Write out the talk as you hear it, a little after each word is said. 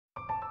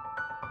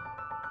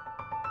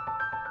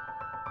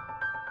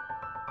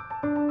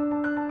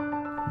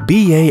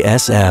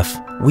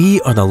BASF, we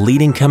are the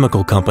leading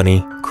chemical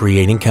company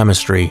creating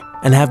chemistry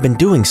and have been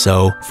doing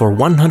so for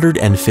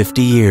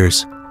 150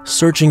 years,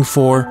 searching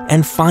for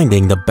and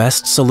finding the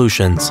best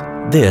solutions.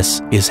 This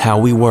is how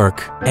we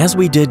work, as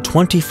we did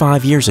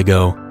 25 years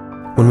ago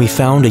when we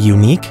found a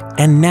unique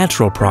and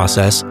natural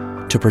process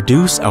to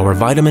produce our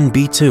vitamin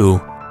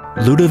B2,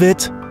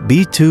 Lutavit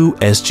B2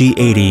 SG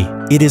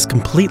 80. It is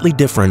completely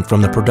different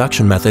from the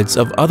production methods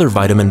of other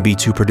vitamin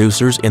B2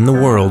 producers in the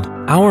world.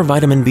 Our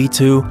vitamin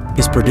B2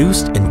 is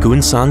produced in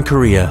Gunsan,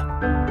 Korea.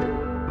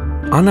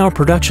 On our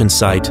production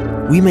site,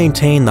 we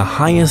maintain the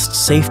highest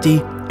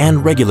safety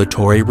and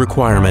regulatory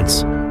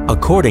requirements,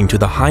 according to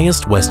the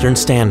highest Western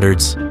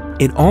standards.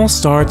 It all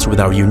starts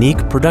with our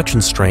unique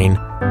production strain,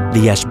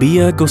 the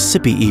Ashbia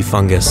gossypii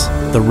fungus.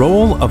 The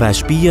role of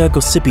Ashbia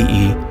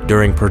gossypii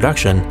during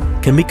production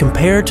can be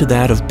compared to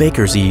that of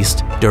baker's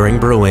yeast during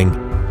brewing.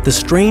 The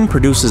strain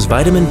produces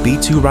vitamin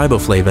B2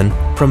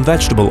 riboflavin from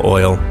vegetable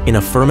oil in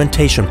a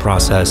fermentation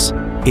process.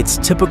 Its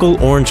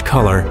typical orange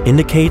color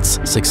indicates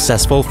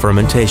successful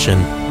fermentation.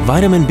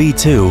 Vitamin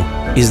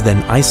B2 is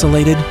then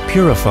isolated,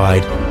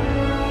 purified,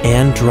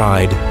 and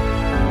dried.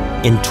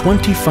 In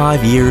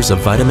 25 years of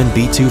vitamin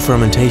B2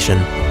 fermentation,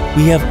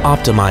 we have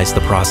optimized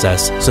the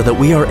process so that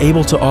we are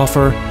able to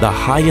offer the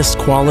highest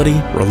quality,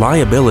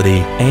 reliability,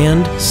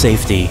 and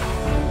safety.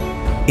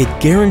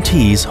 It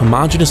guarantees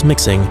homogeneous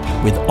mixing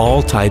with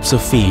all types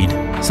of feed,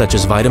 such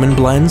as vitamin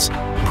blends,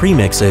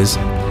 premixes,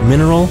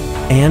 mineral,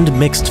 and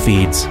mixed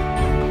feeds.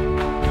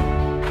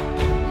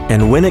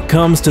 And when it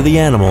comes to the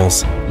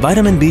animals,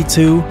 vitamin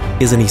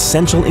B2 is an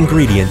essential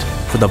ingredient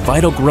for the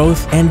vital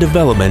growth and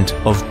development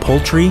of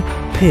poultry,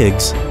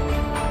 pigs,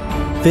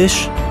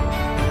 fish,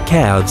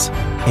 calves,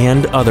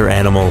 and other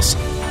animals.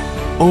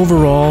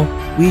 Overall,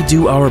 we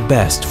do our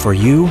best for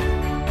you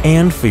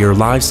and for your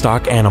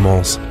livestock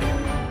animals.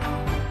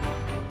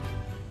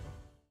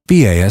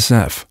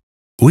 BASF.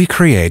 We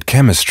create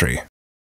chemistry.